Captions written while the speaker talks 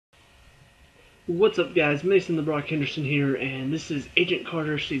What's up, guys? Mason the Brock Henderson here, and this is Agent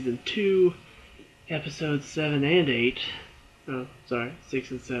Carter Season 2, Episodes 7 and 8. Oh, sorry, 6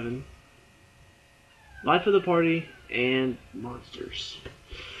 and 7. Life of the Party and Monsters.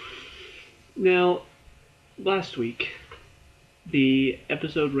 Now, last week, the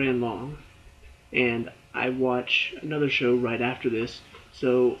episode ran long, and I watched another show right after this,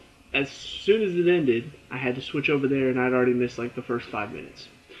 so as soon as it ended, I had to switch over there, and I'd already missed like the first 5 minutes.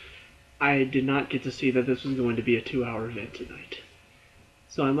 I did not get to see that this was going to be a 2-hour event tonight.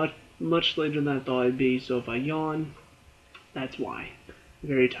 So I'm much later than I thought I'd be, so if I yawn, that's why. I'm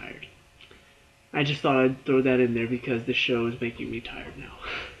very tired. I just thought I'd throw that in there because this show is making me tired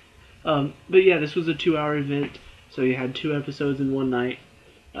now. But yeah, this was a 2-hour event, so you had 2 episodes in one night.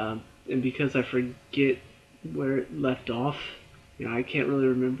 And because I forget where it left off, I can't really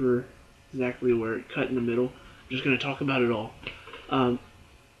remember exactly where it cut in the middle. I'm just going to talk about it all.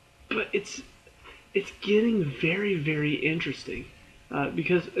 But it's getting very, very interesting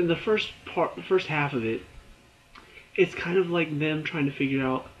because in the first half of it, it's kind of like them trying to figure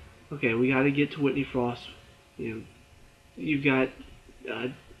out, okay, we got to get to Whitney Frost. You've got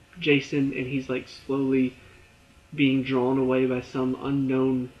Jason, and he's like slowly being drawn away by some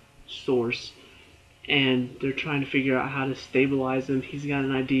unknown source, and they're trying to figure out how to stabilize him. He's got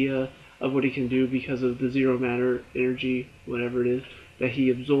an idea of what he can do because of the zero matter energy, whatever it is, that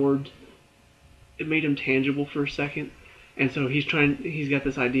he absorbed. It made him tangible for a second, and so he's got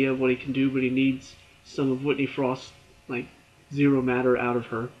this idea of what he can do, but he needs some of Whitney Frost's like zero matter out of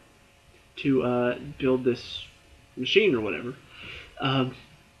her to build this machine or whatever.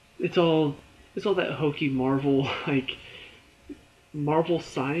 It's all that hokey Marvel Marvel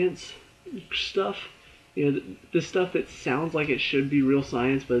science stuff. The stuff that sounds like it should be real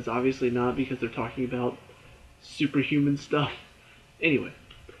science, but it's obviously not because they're talking about superhuman stuff. Anyway,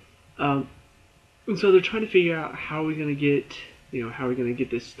 and so they're trying to figure out how are we going to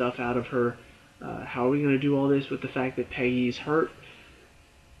get this stuff out of her. How are we going to do all this with the fact that Peggy's hurt?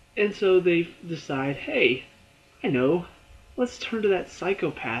 And so they decide, hey, I know, let's turn to that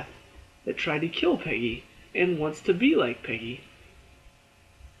psychopath that tried to kill Peggy and wants to be like Peggy.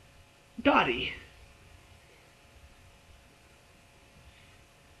 Dottie.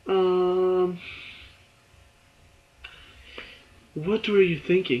 What were you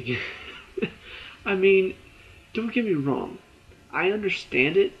thinking? I mean, don't get me wrong. I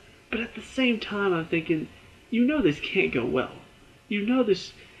understand it, but at the same time I'm thinking, this can't go well.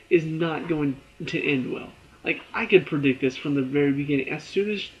 This is not going to end well. Like, I could predict this from the very beginning. As soon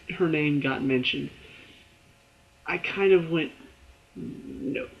as her name got mentioned, I kind of went,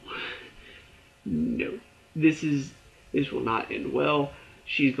 no. No. This will not end well.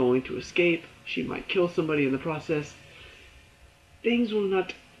 She's going to escape. She might kill somebody in the process. Things will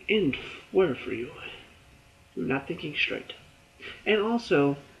not end well for you. You're not thinking straight. And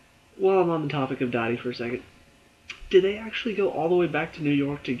also, while I'm on the topic of Dottie for a second, did they actually go all the way back to New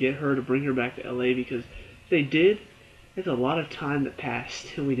York to get her, to bring her back to LA? Because if they did, there's a lot of time that passed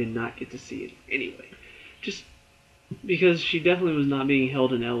and we did not get to see it anyway. Just because she definitely was not being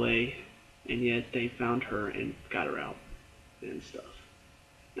held in LA, and yet they found her and got her out and stuff.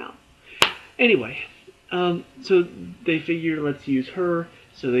 Now, anyway, so they figure let's use her,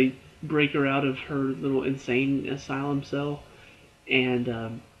 so they break her out of her little insane asylum cell,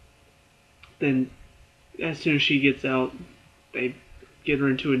 and then as soon as she gets out, they get her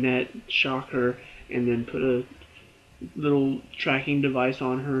into a net, shock her, and then put a little tracking device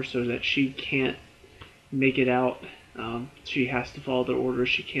on her so that she can't make it out. She has to follow their orders.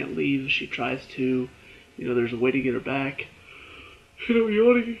 She can't leave. She tries to. There's a way to get her back. I'm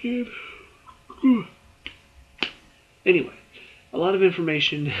yawning again. Anyway, a lot of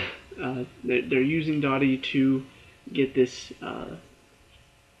information. They're using Dottie to get this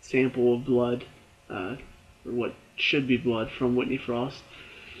sample of blood, or what should be blood, from Whitney Frost.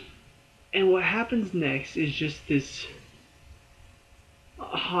 And what happens next is just this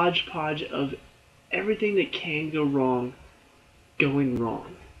hodgepodge of everything that can go wrong going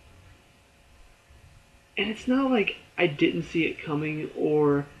wrong. And it's not like I didn't see it coming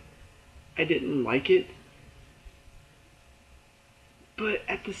or I didn't like it. But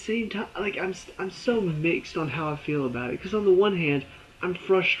at the same time, like, I'm so mixed on how I feel about it. Because on the one hand, I'm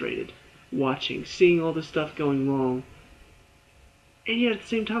frustrated seeing all this stuff going wrong. And yet at the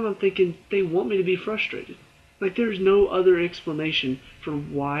same time, I'm thinking they want me to be frustrated. Like, there's no other explanation for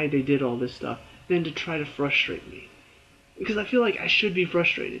why they did all this stuff than to try to frustrate me. Because I feel like I should be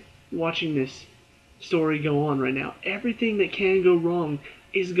frustrated watching this story go on right now. Everything that can go wrong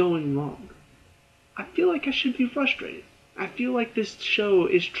is going wrong. I feel like I should be frustrated. I feel like this show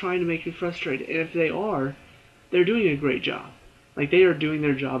is trying to make me frustrated, and if they are, they're doing a great job. Like, they are doing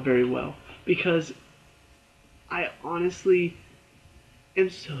their job very well. Because I honestly am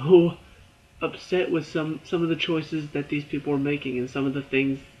so upset with some of the choices that these people are making and some of the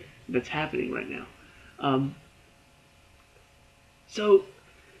things that's happening right now. Um, so,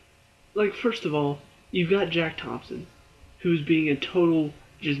 like, first of all, you've got Jack Thompson, who's being a total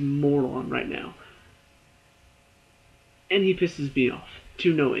just moron right now. And he pisses me off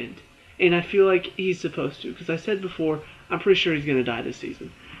to no end. And I feel like he's supposed to, because I said before, I'm pretty sure he's going to die this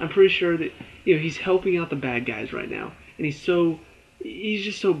season. I'm pretty sure that he's helping out the bad guys right now, and he's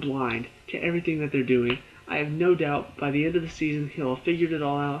just so blind to everything that they're doing. I have no doubt by the end of the season he'll have figured it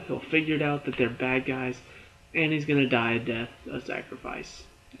all out. He'll figure it out that they're bad guys, and he's going to die a death, a sacrifice,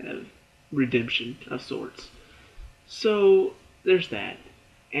 a redemption of sorts. So there's that,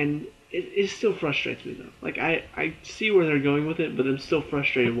 and it still frustrates me though. Like I see where they're going with it, but I'm still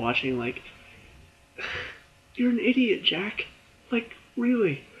frustrated watching. Like, you're an idiot, Jack. Like,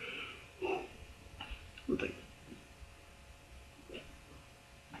 really. Like,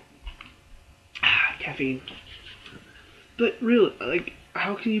 caffeine. But really, like,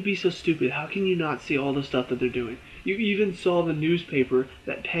 how can you be so stupid? How can you not see all the stuff that they're doing? You even saw the newspaper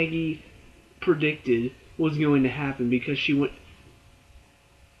that Peggy predicted was going to happen because she went.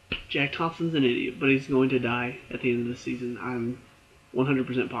 Jack Thompson's an idiot, but he's going to die at the end of the season. I'm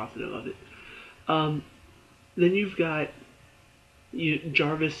 100% positive of it. Then you've got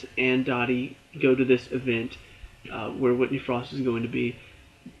Jarvis and Dottie go to this event where Whitney Frost is going to be.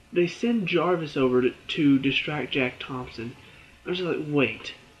 They send Jarvis over to distract Jack Thompson. I was just like,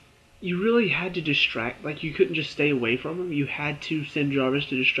 wait. You really had to distract, like you couldn't just stay away from him. You had to send Jarvis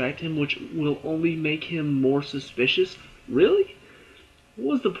to distract him, which will only make him more suspicious. Really?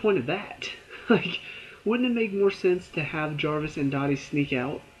 What was the point of that? Like, wouldn't it make more sense to have Jarvis and Dottie sneak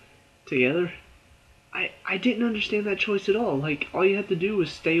out together? I didn't understand that choice at all. Like, all you had to do was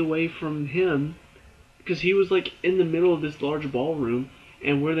stay away from him, because he was, like, in the middle of this large ballroom,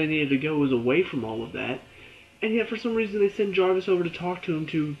 and where they needed to go was away from all of that. And yet, for some reason, they send Jarvis over to talk to him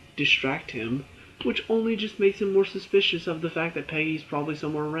to distract him, which only just makes him more suspicious of the fact that Peggy's probably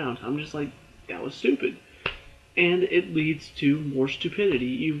somewhere around. I'm just like, that was stupid. And it leads to more stupidity.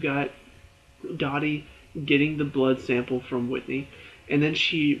 You've got Dottie getting the blood sample from Whitney, and then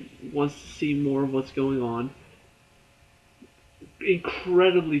she wants to see more of what's going on.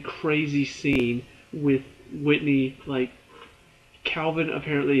 Incredibly crazy scene with Whitney. Like, Calvin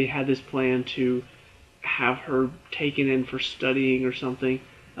apparently had this plan to have her taken in for studying or something,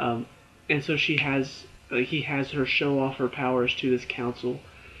 and so he has her show off her powers to this council,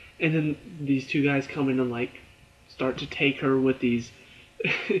 and then these two guys come in and like start to take her with these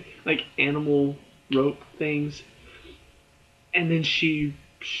like animal rope things, and then she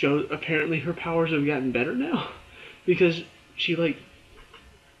shows apparently her powers have gotten better now because she like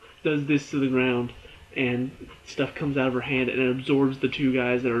does this to the ground and stuff comes out of her hand and it absorbs the two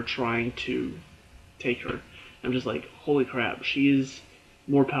guys that are trying to take her. I'm just like, holy crap, she is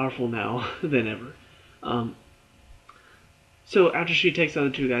more powerful now than ever. So after she takes out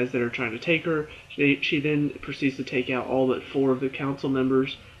the two guys that are trying to take her, she then proceeds to take out all but 4 of the council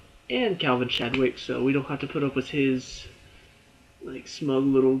members and Calvin Chadwick, so we don't have to put up with his like smug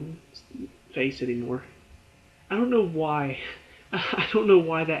little face anymore. I don't know why. I don't know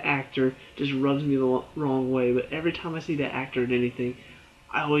why that actor just rubs me the wrong way, but every time I see that actor in anything,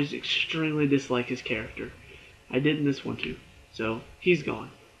 I always extremely dislike his character. I did in this one too. So he's gone.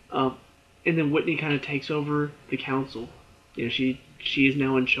 And then Whitney kind of takes over the council. She is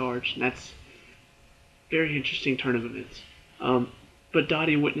now in charge, and that's a very interesting turn of events. But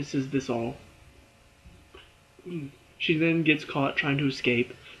Dottie witnesses this all. She then gets caught trying to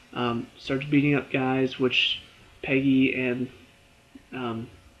escape, starts beating up guys, which Peggy and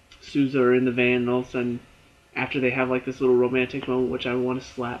Sousa are in the van, and all of a sudden, after they have like this little romantic moment, which I want to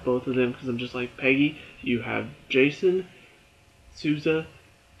slap both of them because I'm just like, Peggy, you have Jason, Sousa,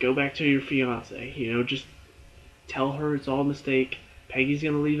 go back to your fiance. Just tell her it's all a mistake. Peggy's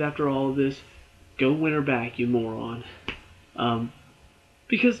gonna leave after all of this. Go win her back, you moron.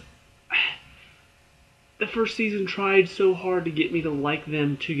 Because the first season tried so hard to get me to like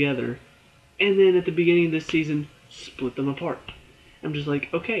them together, and then at the beginning of this season, split them apart. I'm just like,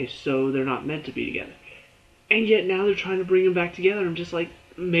 okay, so they're not meant to be together. And yet now they're trying to bring them back together. I'm just like,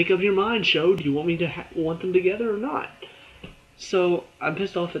 make up your mind, show. Do you want me to want them together or not? So I'm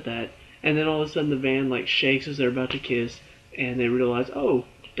pissed off at that. And then all of a sudden the van like shakes as they're about to kiss, and they realize, oh,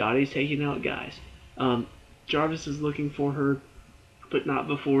 Dottie's taking out guys. Jarvis is looking for her, but not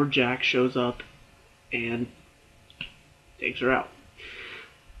before Jack shows up, and takes her out.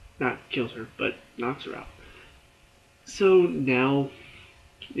 Not kills her, but knocks her out. So now,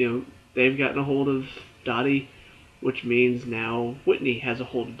 they've gotten a hold of Dottie, which means now Whitney has a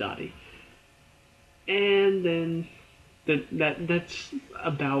hold of Dottie. And then that's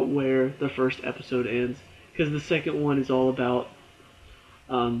about where the first episode ends, because the second one is all about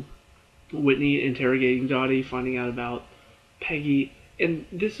Whitney interrogating Dottie, finding out about Peggy, and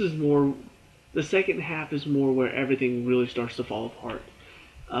this is more. The second half is more where everything really starts to fall apart.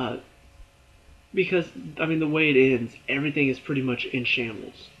 Because the way it ends, everything is pretty much in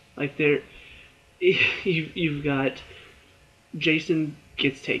shambles. Like you've got Jason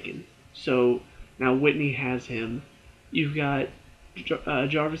gets taken, so now Whitney has him. You've got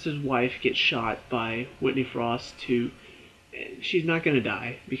Jarvis's wife gets shot by Whitney Frost. She's not gonna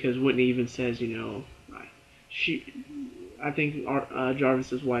die because Whitney even says, I think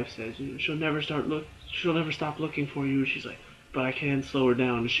Jarvis's wife says, she'll never stop looking for you. She's like, but I can slow her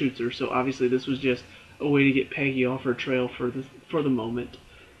down, and shoots her. So obviously this was just a way to get Peggy off her trail for the moment.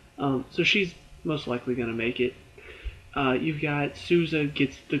 So she's most likely gonna make it. You've got Sousa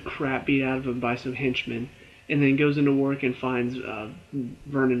gets the crap beat out of him by some henchmen, and then goes into work and finds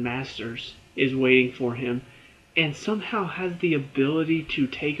Vernon Masters is waiting for him, and somehow has the ability to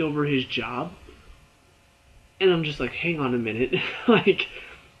take over his job. And I'm just like, hang on a minute. Like,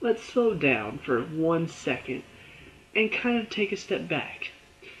 let's slow down for 1 second and kind of take a step back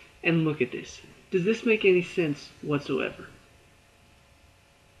and look at this. Does this make any sense whatsoever?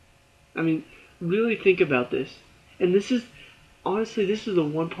 Really think about this. And this is the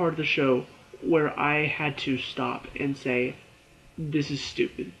one part of the show where I had to stop and say, this is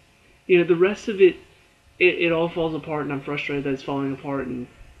stupid. The rest of it all falls apart, and I'm frustrated that it's falling apart, and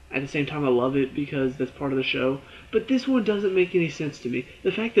at the same time I love it because that's part of the show. But this one doesn't make any sense to me.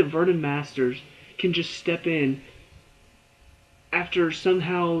 The fact that Vernon Masters can just step in after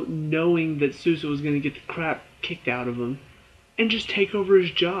somehow knowing that Sousa was going to get the crap kicked out of him and just take over his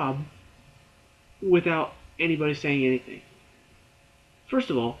job without anybody saying anything. First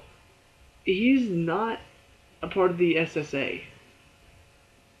of all, he's not a part of the SSA.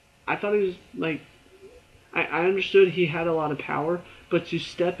 I thought he was like... I understood he had a lot of power, but to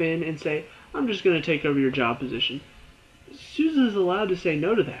step in and say, I'm just going to take over your job position. Sousa's allowed to say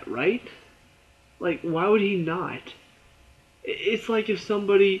no to that, right? Like, why would he not? It's like if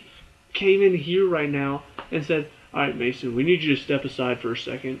somebody came in here right now and said, alright, Mason, we need you to step aside for a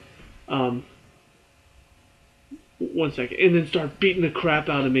second. 1 second. And then start beating the crap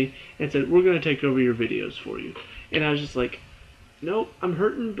out of me and said, we're going to take over your videos for you. And I was just like, nope, I'm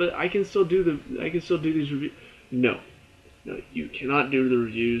hurting, but I can still do these reviews. No, you cannot do the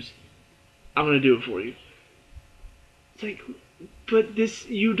reviews. I'm gonna do it for you. It's like, but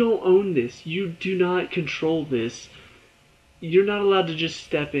you don't own this. You do not control this. You're not allowed to just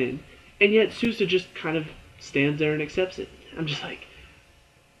step in. And yet Sousa just kind of stands there and accepts it. I'm just like,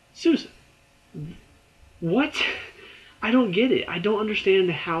 Sousa, what? I don't get it. I don't understand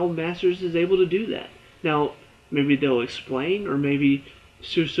how Masters is able to do that. Now, maybe they'll explain, or maybe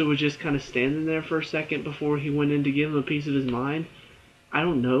Sousa was just kind of standing there for a second before he went in to give him a piece of his mind. I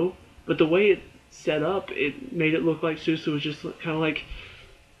don't know. But the way it set up, it made it look like Sousa was just kind of like,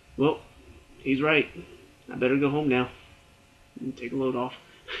 well, he's right. I better go home now and take a load off.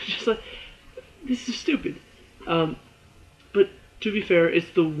 Just like, this is stupid. But to be fair, it's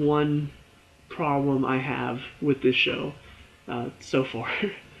the one problem I have with this show so far.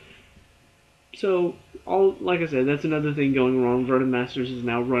 So, like I said, that's another thing going wrong. Vernon Masters is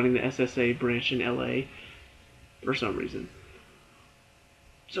now running the SSA branch in LA for some reason.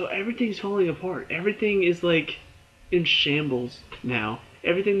 So everything's falling apart. Everything is like in shambles now.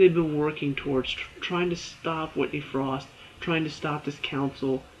 Everything they've been working towards, trying to stop Whitney Frost, trying to stop this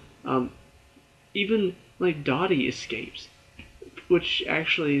council. Even like Dottie escapes, which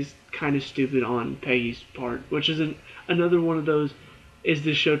actually is kind of stupid on Peggy's part, which is another one of those, is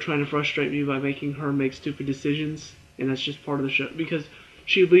this show trying to frustrate me by making her make stupid decisions, and that's just part of the show, because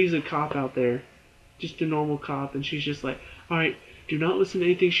she leaves a cop out there, just a normal cop, and she's just like, alright, do not listen to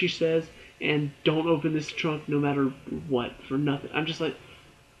anything she says, and don't open this trunk no matter what, for nothing. I'm just like,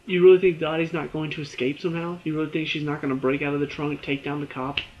 you really think Dottie's not going to escape somehow? You really think she's not going to break out of the trunk, take down the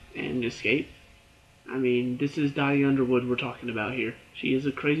cop, and escape? I mean, this is Dottie Underwood we're talking about here. She is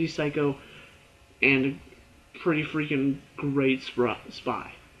a crazy psycho and a pretty freaking great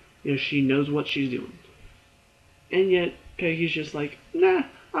spy. She knows what she's doing. And yet, Peggy's just like, nah,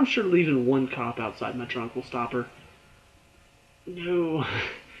 I'm sure leaving one cop outside my trunk will stop her. No.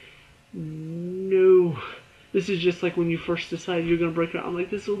 No. This is just like when you first decide you're going to break her out. I'm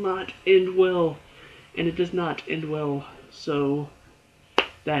like, this will not end well. And it does not end well so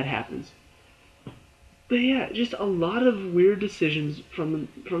that happens. But yeah, just a lot of weird decisions from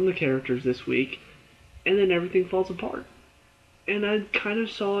the characters this week, and then everything falls apart. And I kind of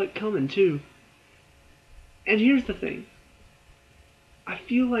saw it coming too. And here's the thing. I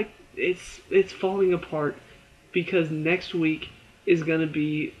feel like it's falling apart because next week is gonna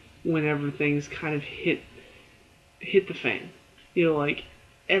be whenever things kind of hit the fan. Like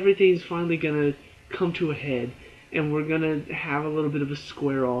everything's finally gonna come to a head, and we're gonna have a little bit of a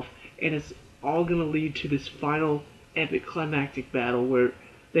square off, and it's all gonna lead to this final epic climactic battle where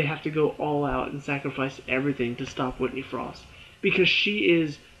they have to go all out and sacrifice everything to stop Whitney Frost because she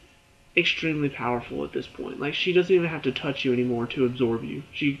is extremely powerful at this point. Like, she doesn't even have to touch you anymore to absorb you.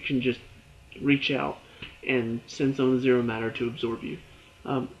 She can just reach out and send some of the zero matter to absorb you.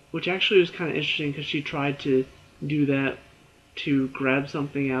 Which actually was kind of interesting because she tried to do that to grab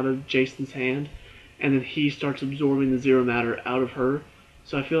something out of Jason's hand, and then he starts absorbing the zero matter out of her.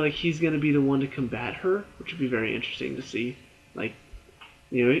 So I feel like he's going to be the one to combat her, which would be very interesting to see. Like,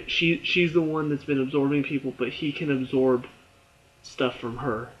 she's the one that's been absorbing people, but he can absorb stuff from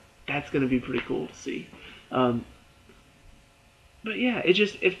her. That's going to be pretty cool to see. But yeah,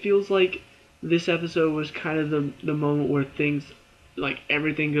 it feels like this episode was kind of the moment where things, like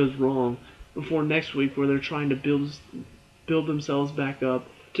everything goes wrong before next week where they're trying to build themselves back up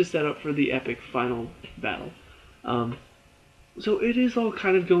to set up for the epic final battle. So it is all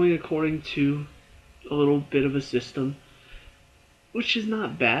kind of going according to a little bit of a system, which is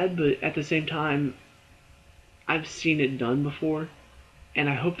not bad, but at the same time, I've seen it done before, and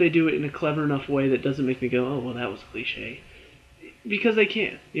I hope they do it in a clever enough way that doesn't make me go, oh, well, that was cliche. Because they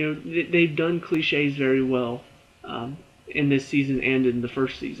can. They've done cliches very well in this season and in the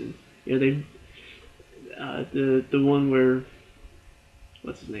first season. They the one where,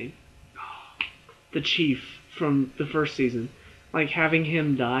 what's his name? The chief from the first season. Like, having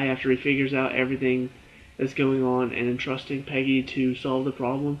him die after he figures out everything that's going on and entrusting Peggy to solve the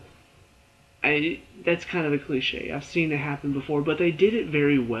problem. That's kind of a cliche. I've seen it happen before, but they did it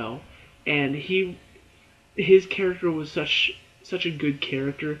very well. And his character was such a good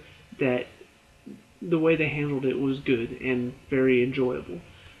character that the way they handled it was good and very enjoyable.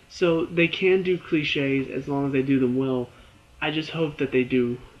 So they can do cliches as long as they do them well. I just hope that they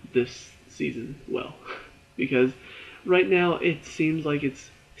do this season well. Because right now it seems like it's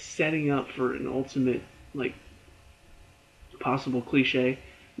setting up for an ultimate, like, possible cliche.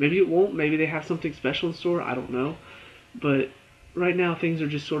 Maybe it won't. Maybe they have something special in store. I don't know. But right now things are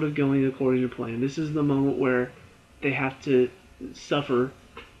just sort of going according to plan. This is the moment where they have to suffer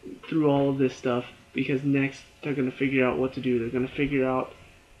through all of this stuff because next they're going to figure out what to do. They're going to figure out,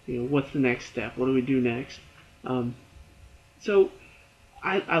 what's the next step? What do we do next? So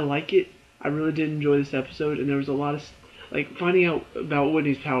I like it. I really did enjoy this episode, and there was a lot of, like, finding out about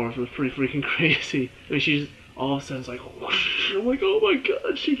Whitney's powers was pretty freaking crazy. I mean, she just all of a sudden is like, whoosh. I'm like, oh my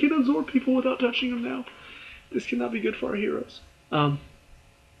god, she can absorb people without touching them now. This cannot be good for our heroes.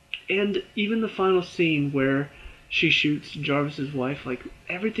 And even the final scene where she shoots Jarvis's wife, like,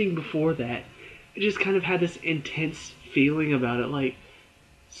 everything before that, it just kind of had this intense feeling about it, like,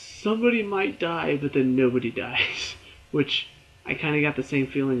 somebody might die, but then nobody dies. Which I kind of got the same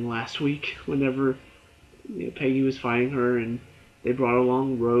feeling last week whenever Peggy was fighting her, and they brought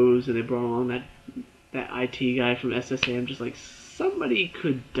along Rose, and they brought along that IT guy from SSA. I'm just like, somebody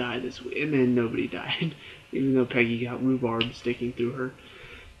could die this week, and then nobody died, even though Peggy got rhubarb sticking through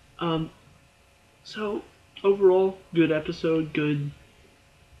her. So overall, good episode, good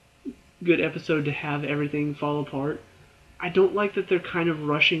episode to have everything fall apart. I don't like that they're kind of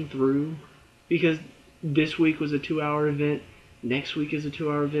rushing through, because this week was a 2-hour event, next week is a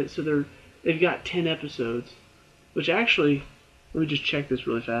 2-hour event, so they've got 10 episodes, which actually, let me just check this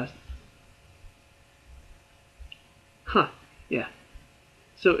really fast. Yeah.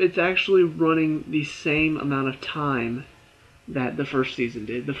 So it's actually running the same amount of time that the first season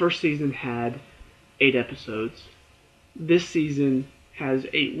did. The first season had 8 episodes. This season has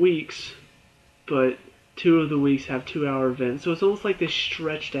 8 weeks, but 2 of the weeks have 2-hour events. So it's almost like they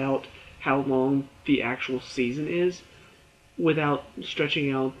stretched out how long the actual season is without stretching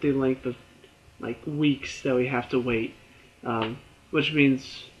out the length of, like, weeks that we have to wait. Which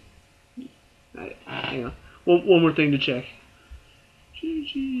means, hang on, one more thing to check.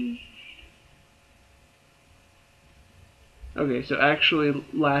 Okay, so actually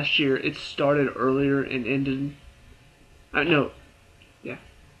last year it started earlier and ended.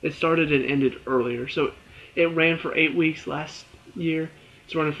 It started and ended earlier. So it ran for 8 weeks last year.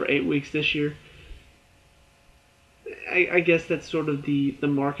 It's running for 8 weeks this year. I guess that's sort of the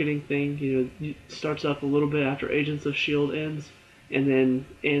marketing thing. It starts up a little bit after Agents of Shield ends, and then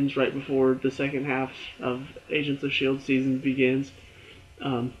ends right before the second half of Agents of Shield season begins.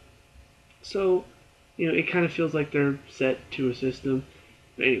 Um, so, it kind of feels like they're set to a system.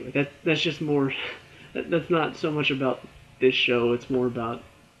 But anyway, that's just more. That's not so much about this show. It's more about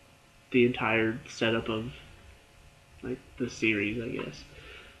the entire setup of like the series, I guess.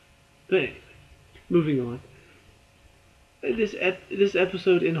 But anyway, moving on. This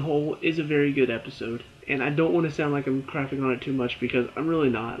episode in whole is a very good episode, and I don't want to sound like I'm crapping on it too much because I'm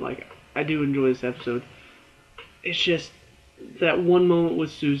really not. Like, I do enjoy this episode. It's just that one moment with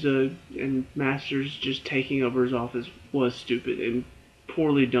Sousa and Masters just taking over his office was stupid and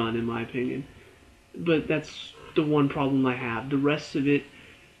poorly done, in my opinion. But that's the one problem I have. The rest of it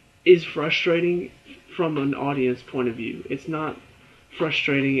is frustrating from an audience point of view. It's not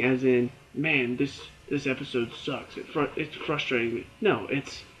frustrating as in, man, this episode sucks. It's frustrating me. No,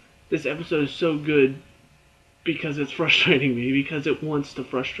 this episode is so good because it's frustrating me, because it wants to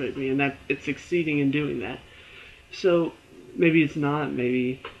frustrate me, and that it's succeeding in doing that. So maybe it's not.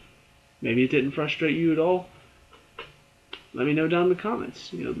 Maybe it didn't frustrate you at all. Let me know down in the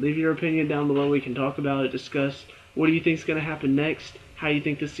comments. Leave your opinion down below. We can talk about it, discuss what do you think is going to happen next, how you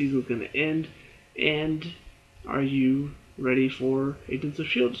think this season is going to end, and are you ready for Agents of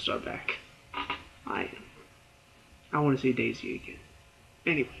S.H.I.E.L.D. to start back? I am. I want to see Daisy again.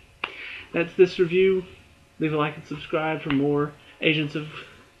 Anyway, that's this review. Leave a like and subscribe for more Agent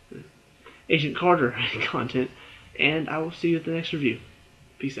Carter content, and I will see you at the next review.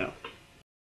 Peace out.